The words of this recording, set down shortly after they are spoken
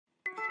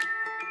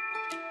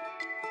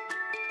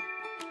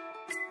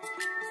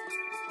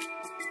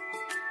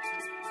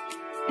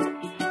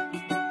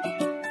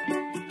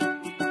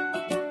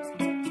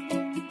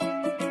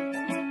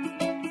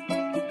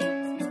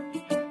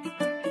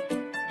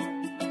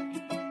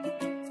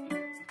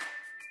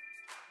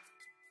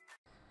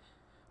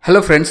Hello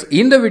friends,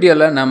 இந்த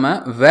வீடியோல நாம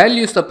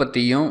values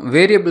பத்தியும்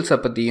variables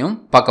பத்தியும்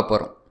பார்க்க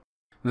போறோம்.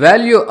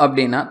 Value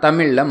அப்படினா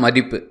தமிழ்ல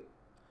மதிப்பு.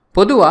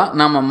 பொதுவா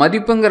நாம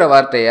மதிப்புங்கற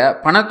வார்த்தையை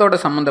பணத்தோட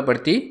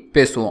சம்பந்தப்படுத்தி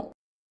பேசுவோம்.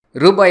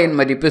 ரூபாயின்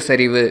மதிப்பு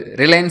சரிவு,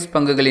 ரிலையன்ஸ்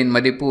பங்குகளின்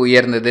மதிப்பு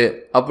உயர்ந்தது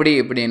அப்படி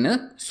இப்படின்னு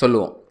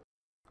சொல்லுவோம்.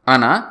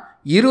 ஆனா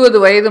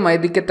 20 வயது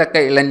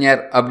மதிக்கத்தக்க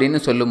இளைஞர்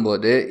அப்படினு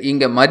சொல்லும்போது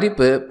இங்க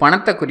மதிப்பு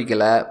பணத்தை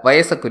குறிக்கல,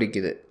 வயசை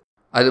குறிக்குது.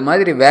 அது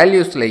மாதிரி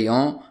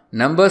valuesலயும்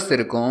numbers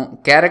இருக்கும்,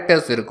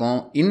 characters இருக்கும்,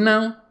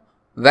 இன்னும்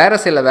வேற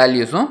சில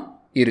valuesம்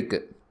இருக்கு.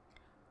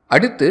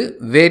 அடுத்து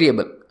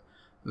variable.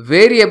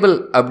 Variable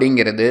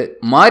அப்படிங்கிறது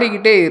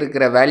மாறிக்கிட்டே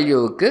இருக்கிற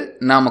வேல்யூவுக்கு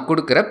நாம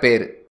கொடுக்கிற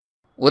பேரு.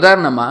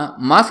 உதாரணமா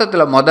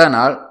மாசத்துல முதல்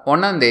நாள்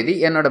 1ஆம் தேதி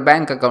என்னோட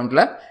பேங்க்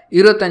அக்கவுண்ட்ல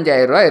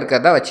 25000 ரூபாய்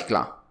இருக்கறதா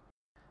வச்சுக்கலாம்.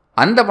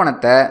 அந்த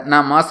பணத்தை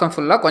நான் மாசம்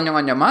ஃபுல்லா கொஞ்சம்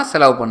கொஞ்சமா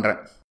செலவு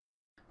பண்றேன்.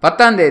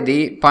 10ஆம் தேதி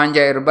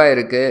 5000 ரூபாய்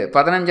இருக்கு,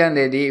 15ஆம்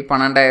தேதி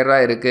 12000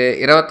 ரூபாய் இருக்கு,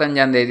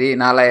 25ஆம் தேதி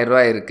 4000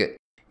 ரூபாய் இருக்கு.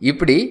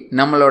 இப்படி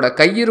நம்மளோட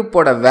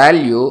கையிருப்போட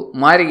வேல்யூ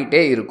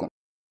மாறிக்கிட்டே இருக்கும்.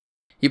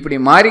 இப்படி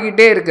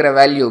மாறிக்கிட்டே இருக்கிற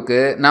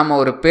வேல்யூக்கு நாம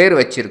ஒரு பேர்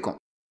வச்சிருக்கோம்.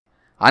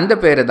 அந்த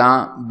பேரு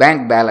தான்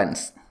பேங்க்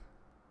பேலன்ஸ்.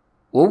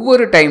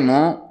 ஒவ்வொரு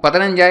டைமும்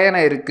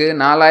 15000 இருக்கு,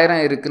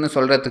 4000 இருக்குன்னு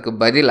சொல்றதுக்கு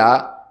பதிலா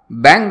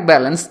பேங்க்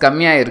பேலன்ஸ்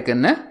கம்மியா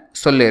இருக்குன்னு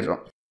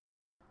சொல்லிடுறோம்.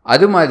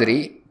 அது மாதிரி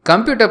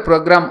கம்ப்யூட்டர்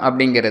ப்ரோக்ராம்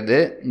அப்படிங்கிறது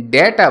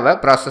டேட்டாவை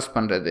ப்ராசஸ்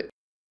பண்ணுறது.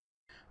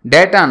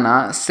 டேட்டானா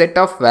செட்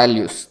ஆஃப்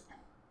வேல்யூஸ்.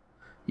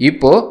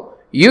 இப்போது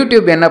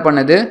யூடியூப் என்ன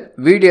பண்ணுது?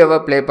 வீடியோவை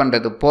ப்ளே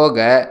பண்ணுறது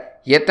போக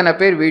எத்தனை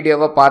பேர்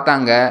வீடியோவை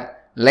பார்த்தாங்க,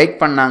 லைக்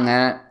பண்ணாங்க,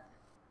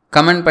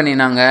 கமெண்ட்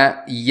பண்ணினாங்க,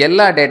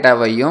 எல்லா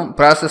டேட்டாவையும்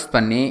ப்ராசஸ்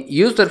பண்ணி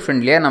யூசர்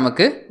ஃப்ரெண்ட்லியாக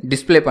நமக்கு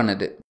டிஸ்பிளே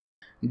பண்ணுது.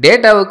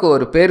 டேட்டாவுக்கு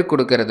ஒரு பேர்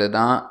கொடுக்கறது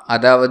தான்,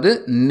 அதாவது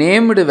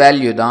நேம்டு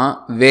வேல்யூ தான்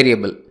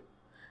வேரியபிள்.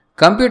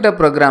 கம்ப்யூட்டர்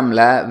ப்ரோக்ராமில்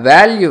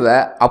வேல்யூவை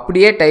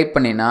அப்படியே டைப்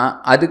பண்ணினா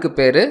அதுக்கு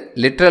பேர்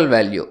லிட்ரல்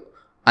வேல்யூ.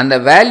 அந்த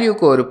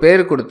வேல்யூக்கு ஒரு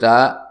பேர் கொடுத்தா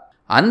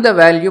அந்த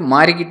வேல்யூ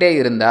மாறிக்கிட்டே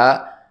இருந்தால்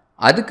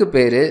அதுக்கு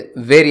பேர்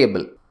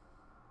வேரியபிள்.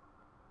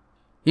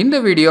 இந்த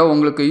வீடியோ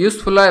உங்களுக்கு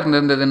யூஸ்ஃபுல்லாக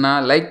இருந்திருந்ததுன்னா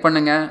லைக்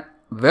பண்ணுங்கள்.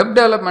 வெப்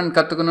டெவலப்மெண்ட்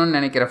கற்றுக்கணும்னு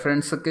நினைக்கிற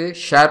ஃப்ரெண்ட்ஸுக்கு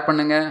ஷேர்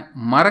பண்ணுங்கள்.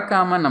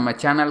 மறக்காமல் நம்ம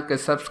சேனலுக்கு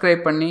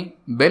சப்ஸ்கிரைப் பண்ணி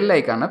பெல்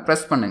ஐக்கானை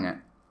ப்ரெஸ் பண்ணுங்கள்.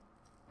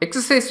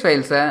 எக்ஸசைஸ்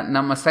ஃபைல்ஸை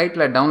நம்ம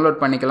சைட்டில் டவுன்லோட்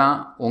பண்ணிக்கலாம்.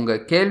 உங்கள்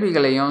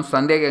கேள்விகளையும்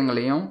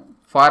சந்தேகங்களையும்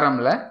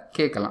ஃபாரமில்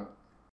கேட்கலாம்.